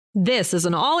This is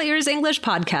an All Ears English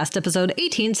podcast, episode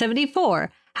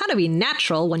 1874, How to Be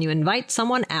Natural When You Invite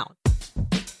Someone Out.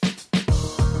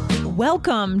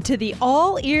 Welcome to the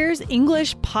All Ears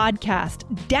English podcast,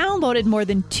 downloaded more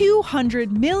than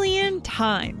 200 million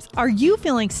times. Are you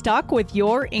feeling stuck with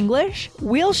your English?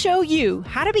 We'll show you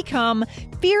how to become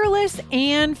fearless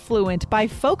and fluent by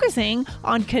focusing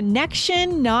on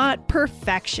connection, not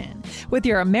perfection. With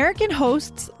your American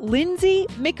hosts, Lindsay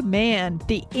McMahon,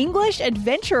 the English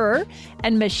adventurer,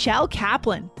 and Michelle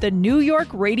Kaplan, the New York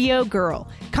radio girl,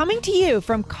 coming to you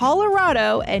from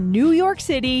Colorado and New York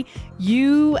City,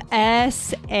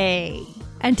 USA.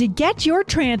 And to get your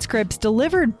transcripts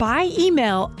delivered by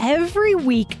email every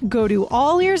week, go to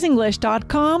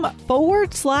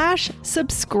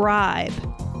allearsenglish.com/subscribe.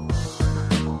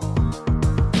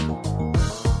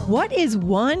 What is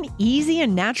one easy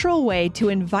and natural way to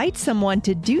invite someone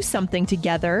to do something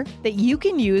together that you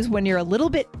can use when you're a little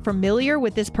bit familiar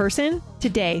with this person?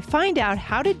 Today, find out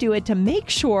how to do it to make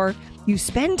sure you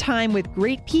spend time with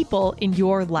great people in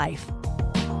your life.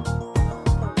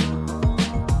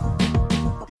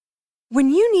 When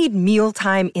you need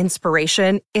mealtime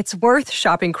inspiration, it's worth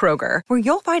shopping Kroger, where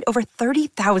you'll find over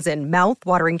 30,000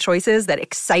 mouth-watering choices that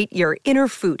excite your inner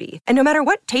foodie. And no matter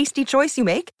what tasty choice you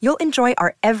make, you'll enjoy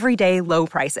our everyday low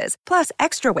prices, plus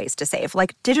extra ways to save,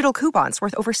 like digital coupons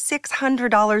worth over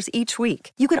 $600 each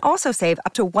week. You can also save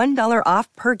up to $1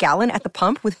 off per gallon at the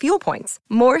pump with fuel points.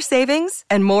 More savings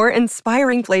and more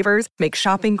inspiring flavors make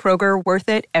shopping Kroger worth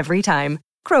it every time.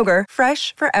 Kroger,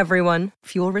 fresh for everyone.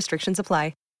 Fuel restrictions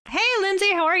apply. Hey,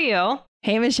 Lindsay, how are you?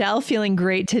 Hey, Michelle, feeling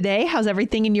great today. How's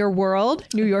everything in your world,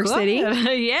 New York City?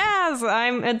 Yes,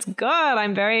 it's good.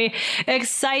 I'm very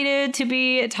excited to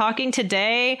be talking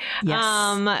today.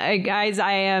 Yes. Guys,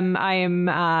 I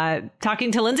am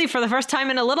talking to Lindsay for the first time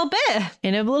in a little bit.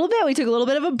 We took a little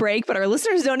bit of a break, but our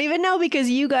listeners don't even know because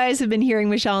you guys have been hearing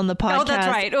Michelle on the podcast that's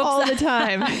right. Oops. all the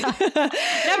time.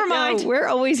 Never mind. No, we're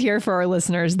always here for our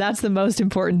listeners. That's the most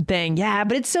important thing. Yeah,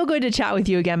 but it's so good to chat with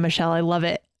you again, Michelle. I love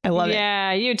it.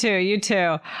 Yeah, you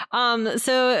too.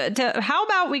 How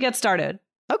about we get started?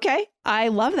 Okay. I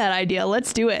love that idea.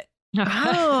 Let's do it.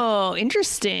 Oh,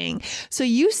 interesting. So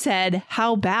you said,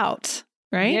 how about,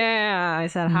 right? Yeah, I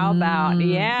said, how about?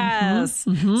 Yes.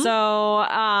 So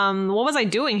what was I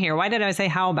doing here? Why did I say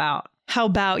how about? How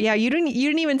about? Yeah, you didn't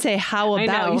even say how about.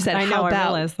 I know, you said how about, I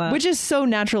realized that. which is so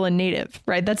natural and native,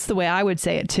 right? That's the way I would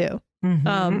say it too.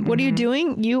 What are you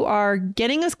doing? You are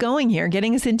getting us going here,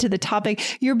 getting us into the topic.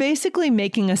 You're basically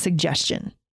making a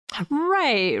suggestion.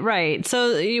 Right.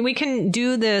 So we can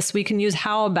do this. We can use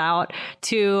how about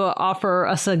to offer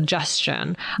a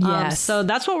suggestion. Yes. So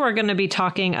that's what we're going to be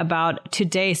talking about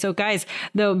today. So guys,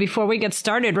 though, before we get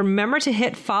started, remember to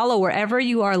hit follow wherever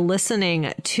you are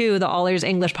listening to the All Ears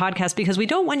English podcast, because we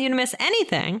don't want you to miss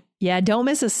anything. Yeah, don't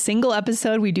miss a single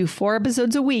episode. We do 4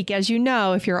 episodes a week, as you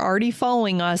know, if you're already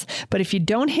following us. But if you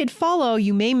don't hit follow,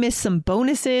 you may miss some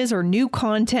bonuses or new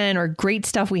content or great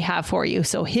stuff we have for you.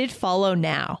 So hit follow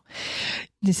now.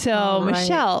 So, right.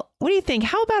 Michelle, what do you think?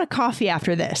 How about a coffee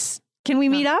after this? Can we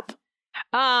meet up?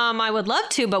 I would love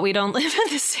to, but we don't live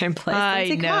in the same place. I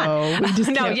know. We just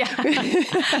no, yeah.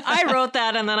 I wrote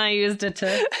that and then I used it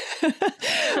to.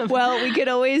 Well, we could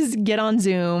always get on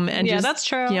Zoom and just, that's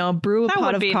true. Brew a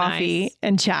pot of coffee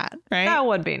and chat, right? That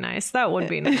would be nice. But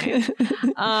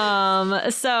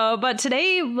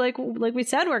today, like we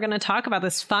said, we're going to talk about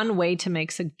this fun way to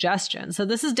make suggestions. So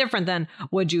this is different than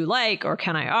would you like or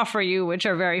can I offer you, which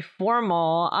are very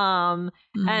formal.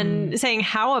 And saying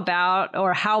how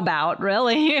about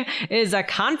really is a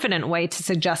confident way to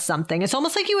suggest something. It's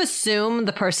almost like you assume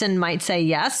the person might say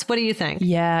yes. What do you think?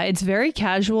 Yeah, it's very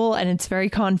casual and it's very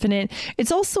confident.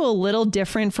 It's also a little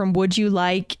different from would you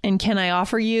like and can I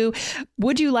offer you.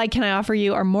 Would you like, can I offer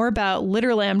you are more about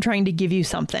literally I'm trying to give you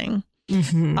something.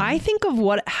 I think of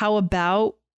how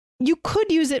about you could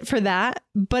use it for that,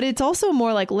 but it's also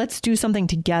more like let's do something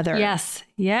together. Yes.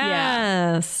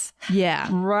 Yeah.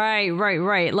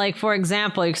 Right. Like, for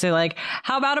example, you could say like,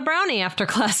 how about a brownie after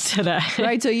class today?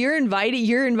 Right. So you're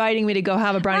inviting me to go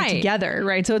have a brownie together.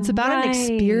 Right. So it's about an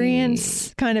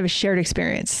experience, kind of a shared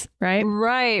experience. Right.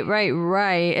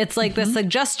 Right. It's like the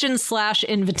suggestion /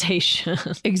 invitation.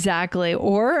 Exactly.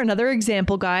 Or another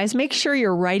example, guys, make sure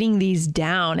you're writing these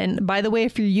down. And by the way,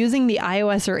 if you're using the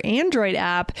iOS or Android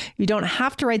app, you don't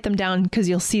have to write them down because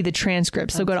you'll see the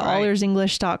transcript. So go to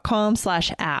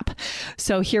allearsenglish.com/app.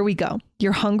 So here we go.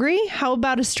 You're hungry? How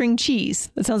about a string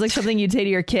cheese? That sounds like something you'd say to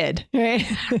your kid, right?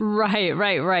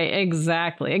 Right.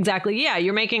 Exactly. Yeah,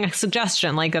 you're making a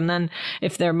suggestion. Like, and then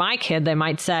if they're my kid, they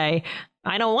might say,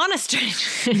 I don't want a string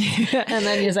cheese. And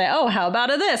then you say, oh, how about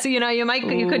this? You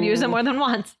could use it more than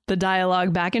once. The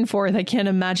dialogue back and forth. I can't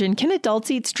imagine. Can adults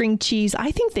eat string cheese?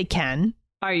 I think they can.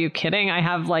 Are you kidding? I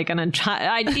have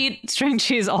I eat string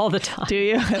cheese all the time. Do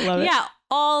you? I love it. Yeah,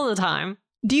 all the time.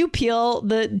 Do you peel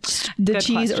the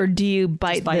cheese question. Or do you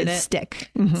bite the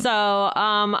stick? Mm-hmm. So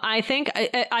I think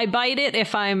I bite it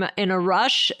if I'm in a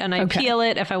rush, and I peel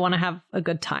it if I want to have a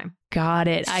good time. Got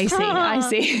it. I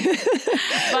see.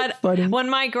 But funny. When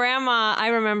my grandma, I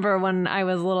remember when I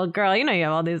was a little girl, you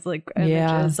have all these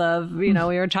images of,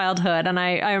 your childhood. And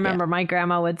I remember my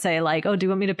grandma would say oh, do you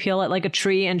want me to peel it like a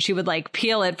tree? And she would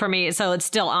peel it for me. So it's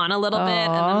still on a little bit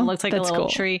and then it looks like a little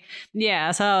tree.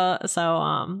 Yeah. So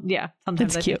yeah,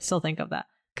 sometimes I still think of that.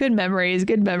 Good memories.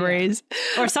 Yeah.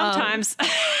 Or sometimes. I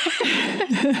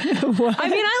mean,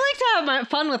 I like to have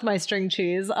fun with my string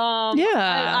cheese.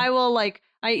 I will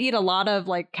I eat a lot of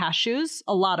cashews.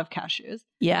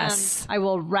 Yes. And I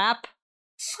will wrap.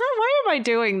 Why am I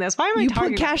doing this? Why am I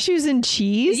talking? You put cashews in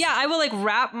cheese? Yeah, I will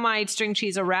wrap my string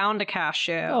cheese around a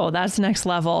cashew. Oh, that's next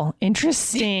level.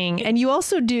 Interesting. And you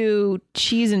also do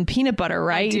cheese and peanut butter,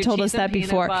 right? You told us that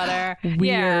before. Butter. Weird.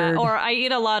 Yeah, or I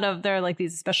eat a lot of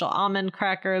these special almond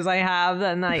crackers I have,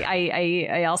 and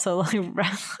I also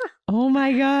Oh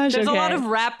my gosh. There's a lot of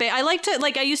wrapping. I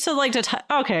used to like to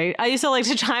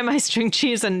tie my string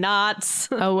cheese in knots.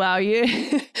 Oh, wow.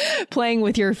 You playing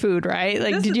with your food, right?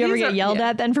 Did you ever get yelled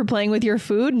at then for playing with your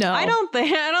food? No. I don't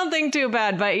think too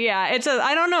bad, but yeah, I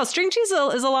don't know. String cheese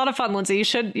is a lot of fun, Lindsay. You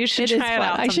should try it out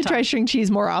sometime. I should try string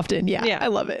cheese more often. Yeah. I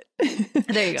love it.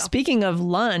 There you go. Speaking of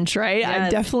lunch, right? Yes.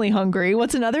 I'm definitely hungry.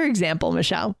 What's another example,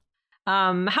 Michelle?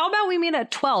 How about we meet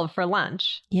at 12 for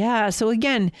lunch? Yeah. So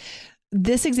again,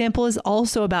 this example is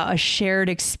also about a shared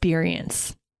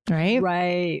experience, right?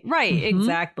 Right, mm-hmm.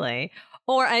 Exactly.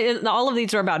 Or all of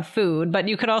these are about food, but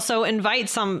you could also invite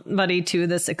somebody to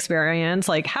this experience.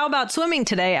 How about swimming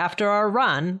today after our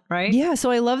run, right? Yeah.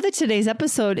 So I love that today's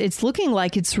episode, it's looking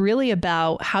like it's really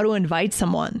about how to invite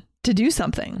someone to do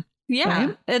something. Yeah,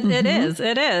 right? It is.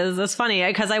 It's funny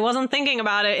because I wasn't thinking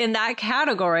about it in that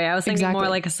category. I was thinking more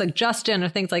like a suggestion or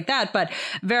things like that. But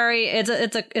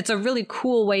it's a really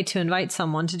cool way to invite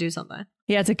someone to do something.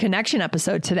 Yeah, it's a connection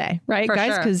episode today, right, For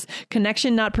guys? sure. Because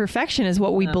connection, not perfection, is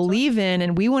what we believe in.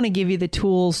 And we want to give you the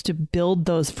tools to build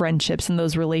those friendships and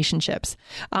those relationships.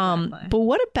 But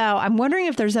what about, I'm wondering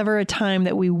if there's ever a time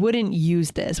that we wouldn't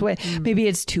use this. Maybe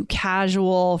it's too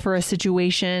casual for a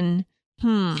situation.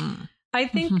 I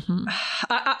think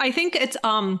I think it's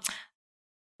I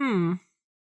kind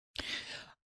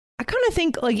of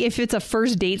think if it's a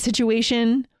first date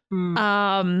situation, you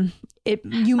may need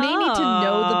to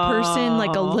know the person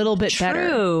a little bit better.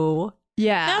 True.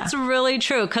 Yeah. That's really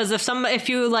true. Because if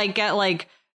you get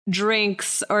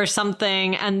drinks or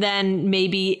something, and then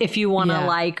maybe if you want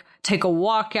to take a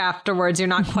walk afterwards, you're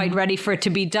not quite ready for it to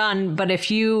be done. But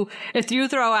if you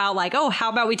throw out oh, how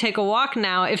about we take a walk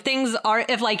now? If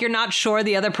you're not sure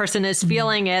the other person is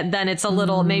feeling it, then it's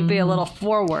maybe a little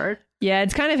forward. Yeah,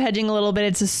 it's kind of hedging a little bit.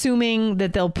 It's assuming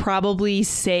that they'll probably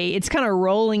say, it's kind of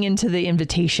rolling into the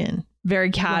invitation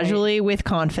very casually with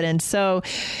confidence. So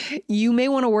you may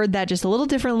want to word that just a little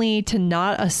differently to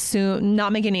not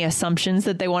make any assumptions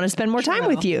that they want to spend more time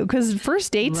with you. Because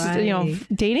first dates,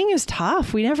 dating is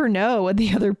tough. We never know what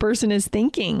the other person is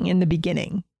thinking in the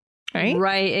beginning.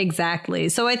 Right, exactly.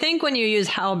 So I think when you use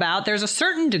how about, there's a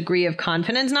certain degree of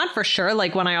confidence, not for sure.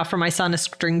 When I offer my son a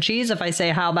string cheese, if I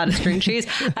say how about a string cheese,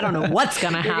 I don't know what's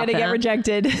going to happen. You're going to get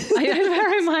rejected.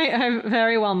 I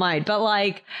very well might. But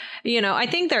I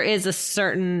think there is a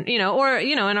certain, in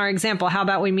our example, how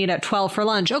about we meet at 12 for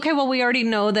lunch? Okay, well, we already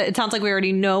know that. It sounds like we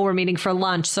already know we're meeting for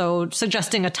lunch. So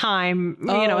suggesting a time,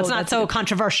 it's not so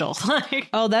controversial.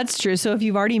 Oh, that's true. So if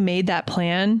you've already made that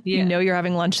plan, you're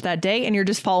having lunch that day and you're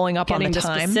just following up on the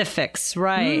time. Specifics,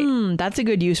 right? That's a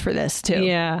good use for this too.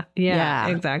 Yeah,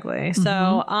 exactly.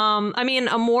 So,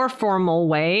 a more formal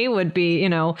way would be,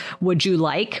 would you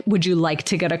like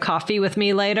to get a coffee with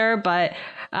me later? But,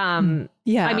 or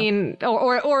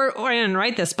I didn't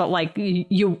write this, but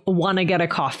you want to get a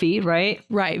coffee, right?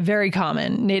 Right. Very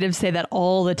common. Natives say that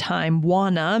all the time.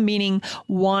 Wanna, meaning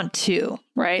want to.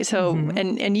 Right. So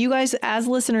and you guys as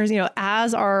listeners,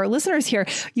 as our listeners here,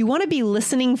 you want to be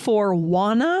listening for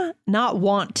wanna, not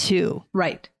want to.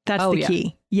 Right. That's the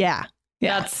key. Yeah.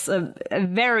 That's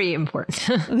very important.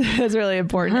 That's really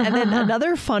important. And then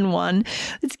another fun one,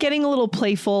 it's getting a little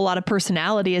playful, a lot of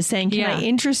personality, is saying, can I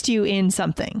interest you in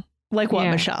something? Like what,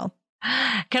 Michelle?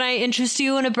 Can I interest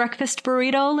you in a breakfast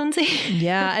burrito, Lindsay?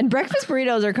 Yeah. And breakfast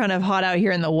burritos are kind of hot out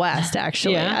here in the West,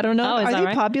 actually. I don't know. Are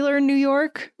they popular in New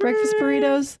York? Breakfast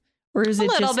burritos? Or is it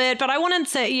a little bit, but I wouldn't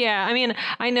say, yeah. I mean,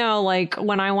 I know like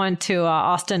when I went to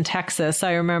Austin, Texas,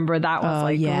 I remember that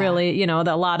was really, you know,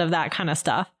 a lot of that kind of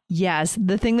stuff. Yes.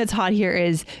 The thing that's hot here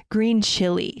is green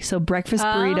chili. So breakfast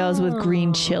burritos with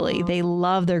green chili. They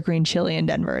love their green chili in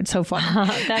Denver. It's so fun.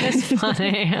 That is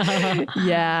funny.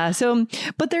 Yeah. So,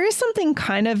 but there is something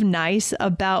kind of nice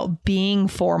about being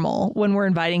formal when we're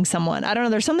inviting someone. I don't know.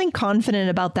 There's something confident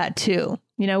about that too.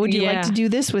 You know, would you like to do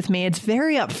this with me? It's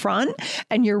very upfront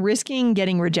and you're risking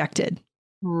getting rejected.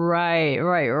 Right.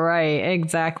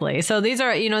 Exactly. So these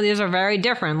are, you know, these are very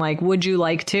different. Like, would you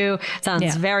like to?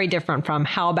 Sounds very different from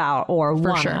how about or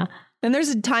wanna. For sure. And there's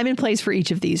a time and place for each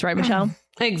of these, right, Michelle?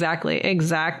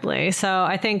 Exactly. So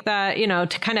I think that, you know,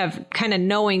 to kind of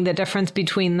knowing the difference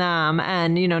between them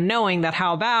and, you know, knowing that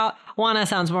how about wanna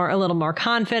sounds a little more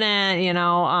confident, you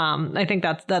know, I think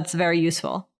that's very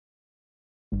useful.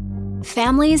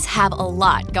 Families have a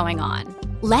lot going on.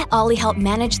 Let Ollie help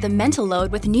manage the mental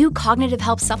load with new cognitive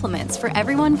help supplements for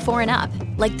everyone 4 and up,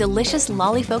 like delicious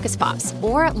Lolly Focus Pops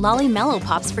or Lolly Mellow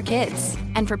Pops for kids.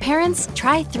 And for parents,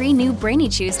 try 3 new Brainy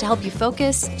Chews to help you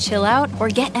focus, chill out, or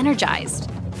get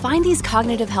energized. Find these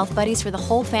cognitive health buddies for the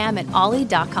whole fam at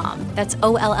ollie.com. That's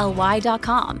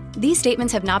OLLY.com. These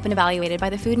statements have not been evaluated by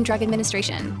the Food and Drug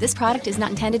Administration. This product is not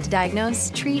intended to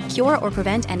diagnose, treat, cure, or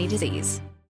prevent any disease.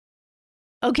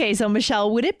 Okay, so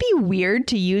Michelle, would it be weird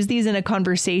to use these in a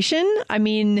conversation? I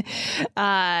mean,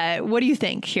 what do you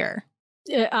think here?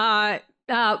 Well,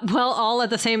 all at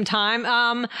the same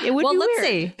time. It would be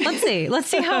weird. Let's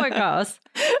see how it goes.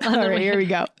 All right, here we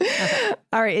go. Okay.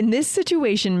 All right, in this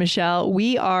situation, Michelle,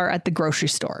 we are at the grocery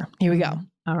store. Here we go.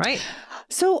 All right.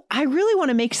 So I really want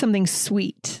to make something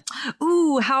sweet.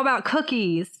 Ooh, how about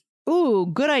cookies? Ooh,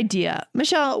 good idea.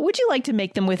 Michelle, would you like to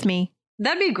make them with me?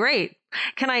 That'd be great.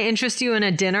 Can I interest you in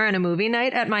a dinner and a movie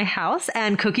night at my house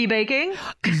and cookie baking?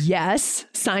 Yes.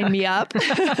 Sign me up.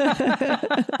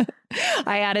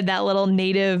 I added that little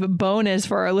native bonus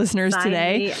for our listeners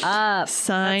today. Sign me up.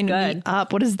 Sign me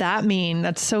up. What does that mean?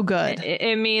 That's so good.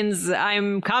 It means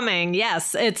I'm coming.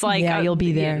 Yes. It's like, you'll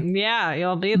be there. Yeah,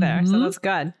 you'll be there. Mm-hmm. So that's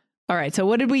good. All right. So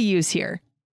what did we use here?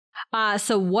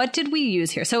 So what did we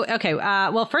use here? So, okay.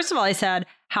 Well, first of all, I said,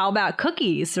 how about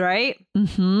cookies, right?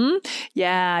 Mm-hmm.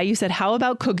 Yeah, you said, how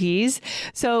about cookies?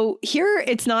 So here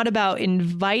it's not about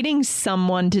inviting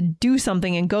someone to do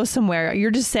something and go somewhere. You're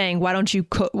just saying, why don't you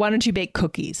bake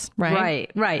cookies,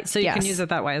 right? Right. So you can use it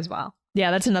that way as well.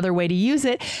 Yeah, that's another way to use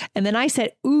it. And then I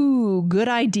said, ooh, good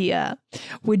idea.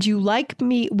 Would you like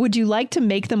to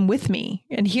make them with me?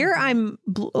 And here I'm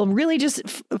really just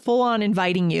full on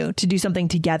inviting you to do something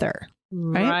together.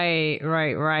 Right.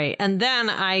 And then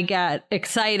I get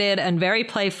excited and very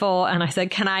playful. And I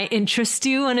said, can I interest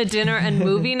you in a dinner and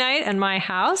movie night in my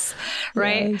house?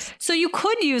 Right. Yes. So you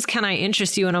could use, can I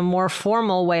interest you in a more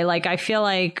formal way? Like, I feel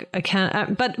like I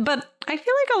can't, but I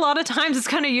feel like a lot of times it's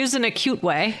kind of used in a cute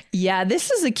way. Yeah, this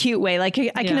is a cute way. Like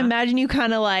I can imagine you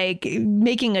kind of like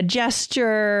making a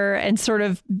gesture and sort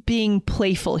of being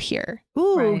playful here.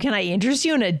 Ooh, Can I interest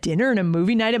you in a dinner and a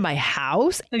movie night at my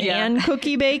house and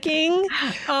cookie baking?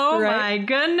 Oh my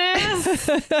goodness.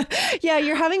 Yeah,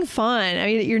 you're having fun. I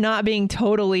mean, you're not being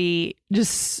totally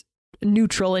just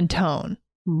neutral in tone.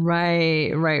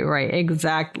 Right.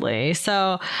 Exactly.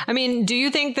 So, I mean, do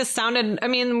you think this sounded, I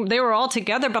mean, they were all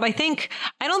together, but I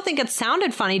don't think it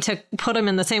sounded funny to put them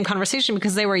in the same conversation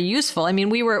because they were useful. I mean,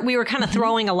 we were kind of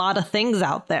throwing a lot of things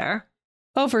out there.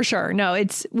 Oh, for sure. No,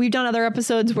 we've done other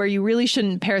episodes where you really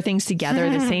shouldn't pair things together.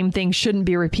 The same thing shouldn't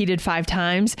be repeated 5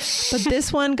 times. But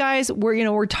this one, guys,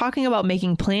 we're talking about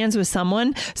making plans with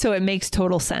someone. So it makes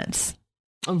total sense.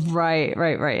 Right.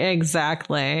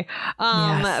 Exactly.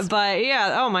 Yes. But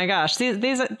yeah, oh my gosh,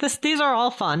 these are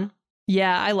all fun.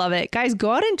 Yeah, I love it. Guys,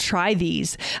 go out and try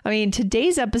these. I mean,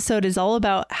 today's episode is all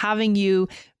about having you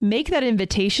make that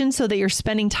invitation so that you're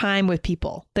spending time with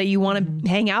people that you want to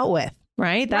hang out with,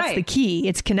 right? That's the key.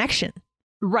 It's connection.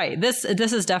 Right. This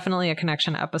is definitely a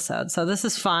connection episode. So this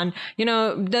is fun. You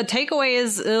know, the takeaway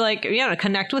is like,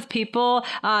 connect with people.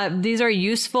 These are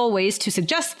useful ways to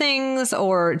suggest things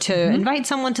or to invite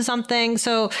someone to something.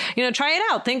 So, try it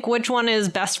out. Think which one is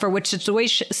best for which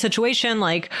situation.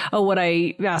 Like, oh, would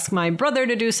I ask my brother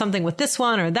to do something with this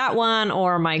one or that one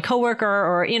or my coworker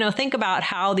or, think about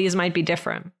how these might be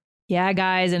different. Yeah,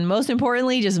 guys. And most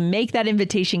importantly, just make that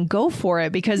invitation. Go for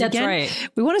it. Because again,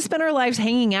 we want to spend our lives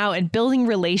hanging out and building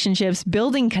relationships,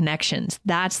 building connections.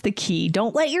 That's the key.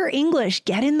 Don't let your English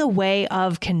get in the way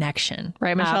of connection.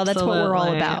 Right, Michelle? Absolutely. That's what we're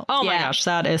all about. Oh my gosh,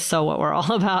 that is so what we're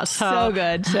all about. So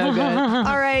good.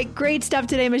 All right. Great stuff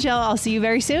today, Michelle. I'll see you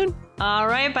very soon. All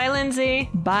right. Bye, Lindsay.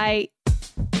 Bye.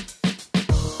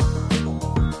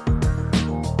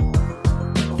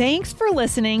 Thanks for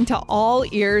listening to All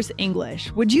Ears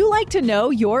English. Would you like to know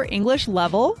your English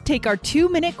level? Take our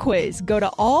 2-minute quiz. Go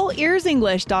to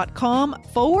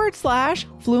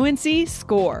allearsenglish.com/fluency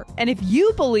score. And if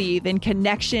you believe in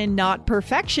connection, not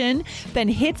perfection, then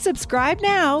hit subscribe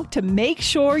now to make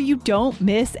sure you don't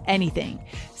miss anything.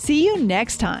 See you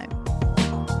next time.